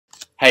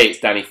Hey,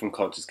 it's Danny from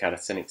Conscious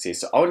Calisthenics here.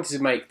 So I wanted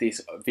to make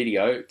this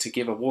video to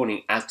give a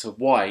warning as to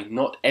why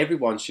not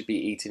everyone should be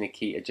eating a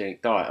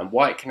ketogenic diet and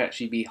why it can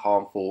actually be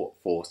harmful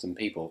for some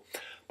people.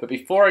 But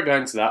before I go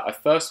into that, I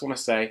first want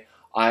to say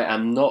I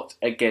am not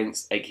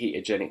against a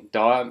ketogenic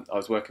diet. I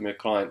was working with a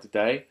client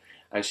today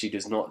and she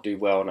does not do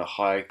well on a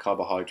high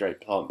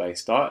carbohydrate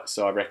plant-based diet,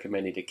 so I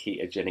recommended a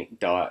ketogenic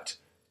diet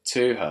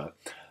to her.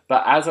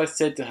 But as I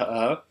said to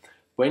her,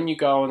 when you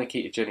go on a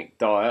ketogenic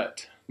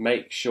diet,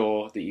 make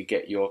sure that you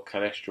get your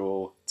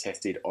cholesterol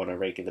tested on a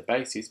regular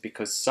basis,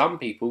 because some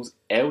people's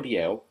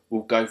LDL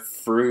will go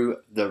through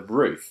the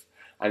roof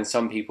and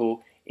some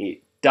people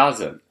it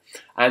doesn't.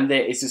 And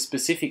there is a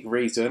specific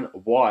reason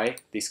why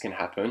this can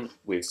happen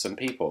with some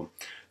people.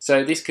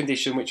 So this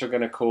condition, which I'm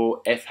going to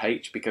call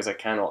FH because I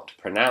cannot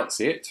pronounce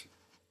it,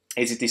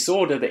 is a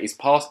disorder that is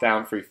passed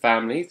down through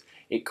families.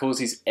 It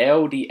causes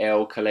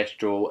LDL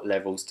cholesterol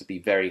levels to be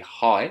very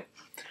high.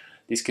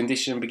 This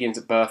condition begins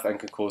at birth and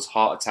can cause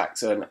heart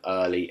attacks at an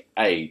early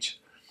age.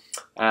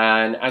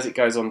 And as it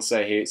goes on to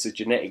say here, it's a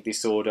genetic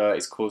disorder.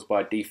 It's caused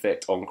by a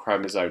defect on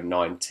chromosome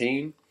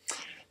 19.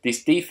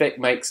 This defect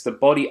makes the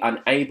body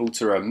unable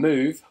to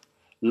remove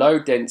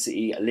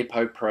low-density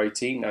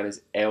lipoprotein, known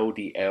as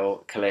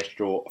LDL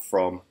cholesterol,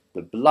 from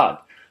the blood.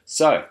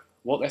 So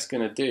what that's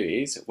going to do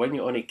is, when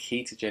you're on a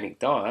ketogenic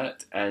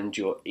diet and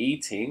you're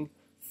eating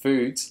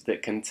foods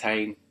that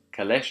contain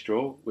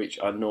cholesterol, which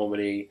are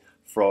normally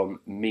from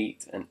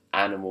meat and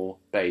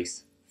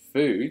animal-based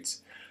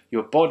foods,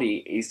 your body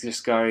is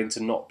just going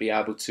to not be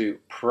able to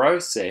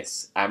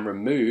process and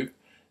remove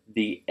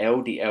the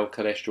LDL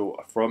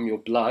cholesterol from your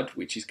blood,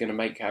 which is going to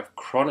make you have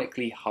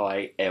chronically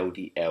high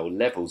LDL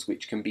levels,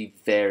 which can be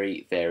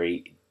very,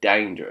 very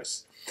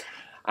dangerous.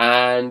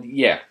 And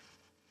yeah,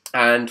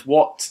 and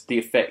what the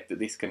effect that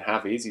this can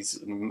have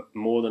is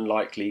more than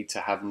likely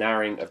to have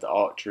narrowing of the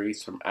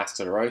arteries from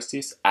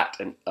atherosclerosis at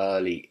an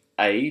early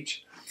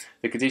age.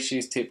 The condition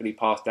is typically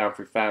passed down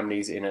through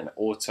families in an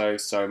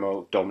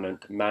autosomal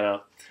dominant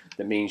manner.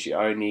 That means you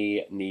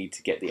only need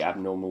to get the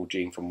abnormal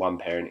gene from one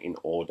parent in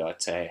order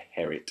to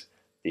inherit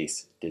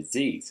this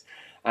disease.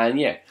 And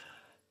yeah,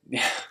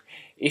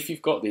 if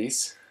you've got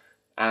this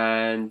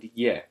and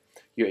yeah,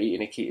 you're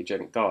eating a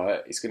ketogenic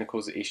diet, it's going to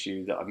cause the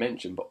issue that I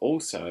mentioned, but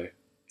also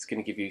it's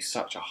going to give you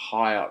such a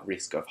higher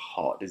risk of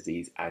heart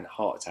disease and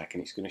heart attack,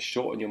 and it's going to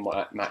shorten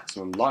your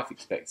maximum life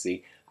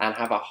expectancy and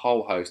have a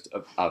whole host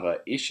of other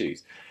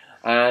issues.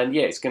 And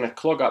yeah, it's going to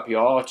clog up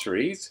your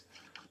arteries,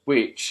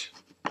 which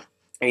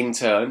in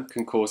turn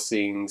can cause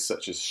things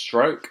such as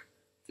stroke,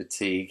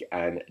 fatigue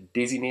and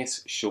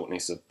dizziness,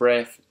 shortness of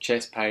breath,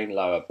 chest pain,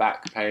 lower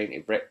back pain,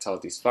 erectile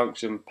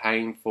dysfunction,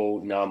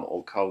 painful, numb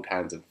or cold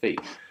hands and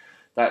feet.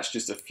 That's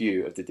just a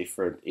few of the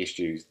different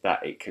issues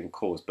that it can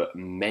cause, but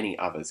many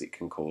others it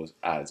can cause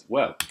as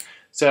well.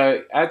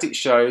 So as it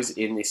shows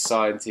in this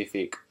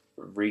scientific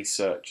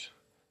research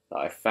that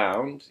I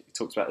found, it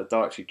talks about the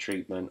dietary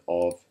treatment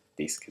of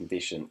this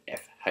condition,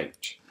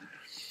 FH.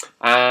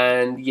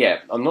 And yeah,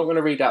 I'm not going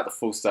to read out the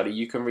full study,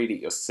 you can read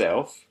it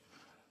yourself,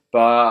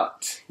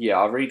 but yeah,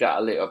 I'll read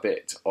out a little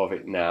bit of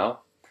it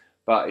now.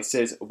 But it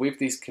says, with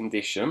this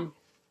condition,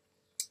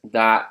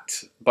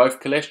 that both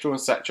cholesterol and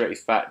saturated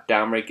fat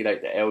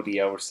downregulate the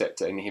LDL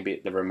receptor and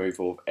inhibit the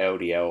removal of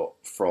LDL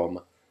from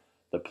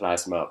the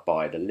plasma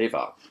by the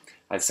liver.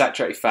 And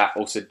saturated fat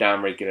also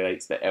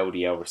downregulates the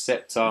LDL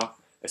receptor,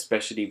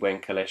 especially when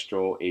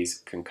cholesterol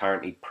is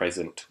concurrently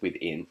present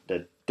within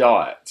the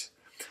diet.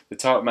 The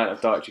target amount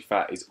of dietary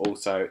fat is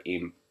also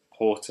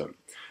important.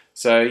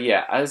 So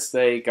yeah, as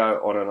they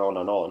go on and on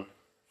and on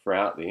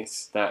throughout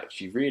this, that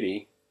you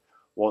really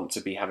want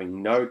to be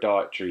having no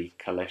dietary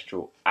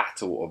cholesterol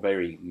at all, or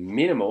very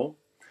minimal,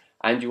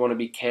 and you want to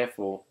be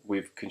careful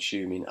with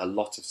consuming a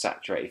lot of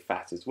saturated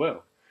fat as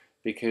well,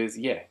 because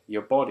yeah,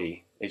 your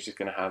body is just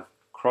going to have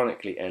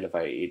chronically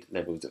elevated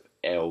levels of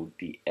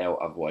LDL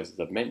otherwise, as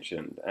I've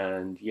mentioned,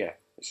 and yeah,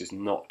 it's just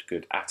not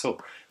good at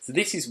all. So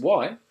this is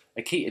why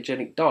a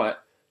ketogenic diet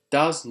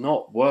does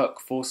not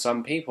work for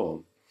some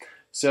people.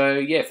 So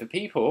yeah, for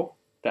people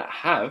that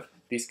have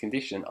this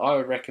condition, I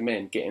would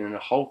recommend getting a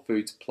whole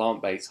foods,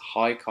 plant-based,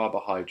 high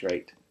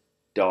carbohydrate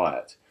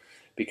diet,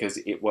 because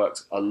it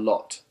works a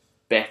lot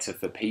better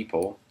for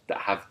people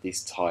that have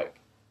this type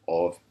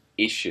of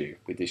issue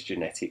with this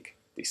genetic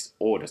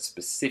disorder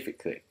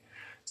specifically.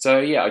 So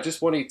yeah, I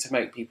just wanted to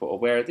make people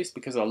aware of this,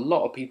 because a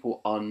lot of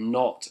people are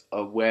not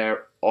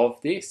aware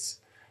of this.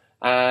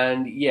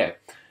 And yeah,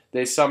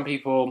 there's some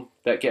people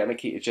that get on a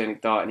ketogenic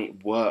diet and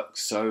it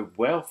works so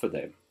well for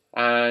them.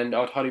 And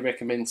I'd highly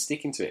recommend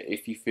sticking to it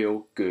if you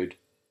feel good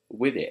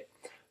with it.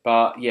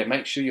 But yeah,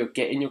 make sure you're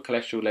getting your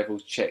cholesterol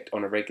levels checked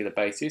on a regular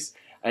basis.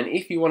 And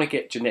if you want to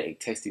get genetic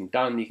testing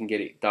done, you can get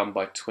it done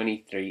by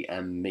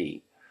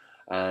 23andMe.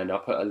 And I'll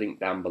put a link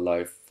down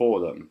below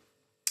for them.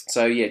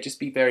 So yeah, just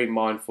be very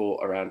mindful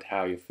around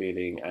how you're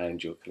feeling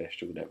and your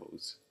cholesterol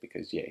levels,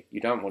 because yeah,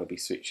 you don't want to be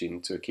switching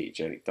to a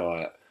ketogenic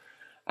diet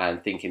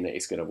and thinking that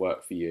it's going to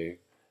work for you,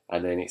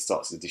 and then it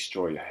starts to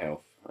destroy your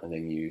health. And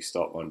then you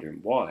start wondering,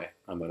 why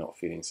am I not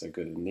feeling so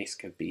good? And this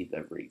could be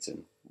the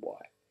reason why.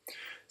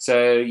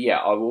 So yeah,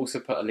 I will also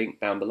put a link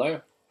down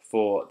below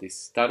for this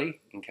study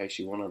in case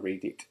you want to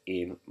read it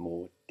in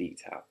more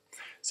detail.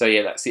 So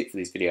yeah, that's it for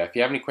this video. If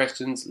you have any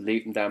questions,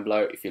 leave them down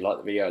below. If you like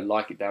the video,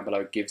 like it down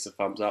below, give us a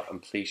thumbs up, and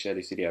please share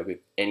this video with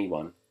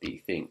anyone that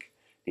you think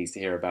needs to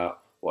hear about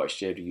what I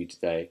shared with you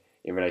today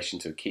in relation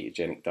to a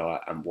ketogenic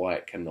diet and why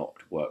it cannot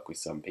work with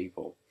some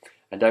people.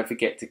 And don't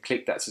forget to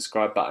click that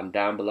subscribe button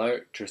down below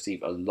to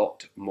receive a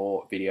lot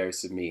more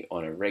videos of me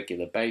on a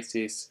regular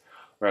basis,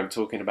 where I'm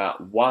talking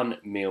about one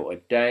meal a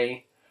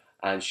day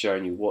and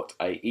showing you what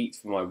I eat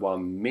for my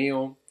one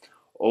meal.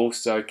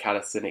 Also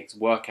calisthenics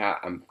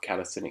workout and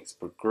calisthenics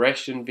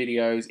progression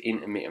videos,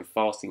 intermittent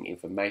fasting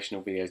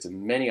informational videos,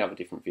 and many other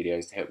different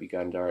videos to help you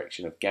go in the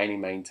direction of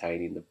gaining,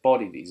 maintaining the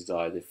body that you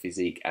desire, the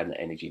physique and the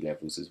energy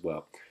levels as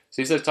well.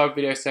 So if those type of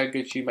videos sound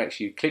good to you, make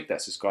sure you click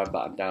that subscribe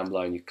button down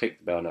below and you click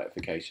the bell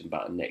notification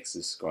button next to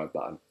the subscribe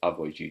button.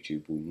 Otherwise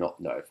YouTube will not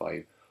notify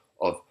you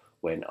of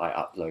when I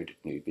upload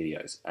new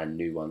videos, and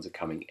new ones are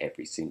coming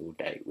every single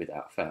day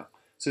without fail.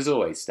 So as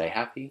always, stay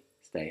happy,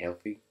 stay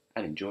healthy,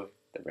 and enjoy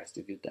the rest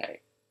of your day.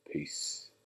 Peace.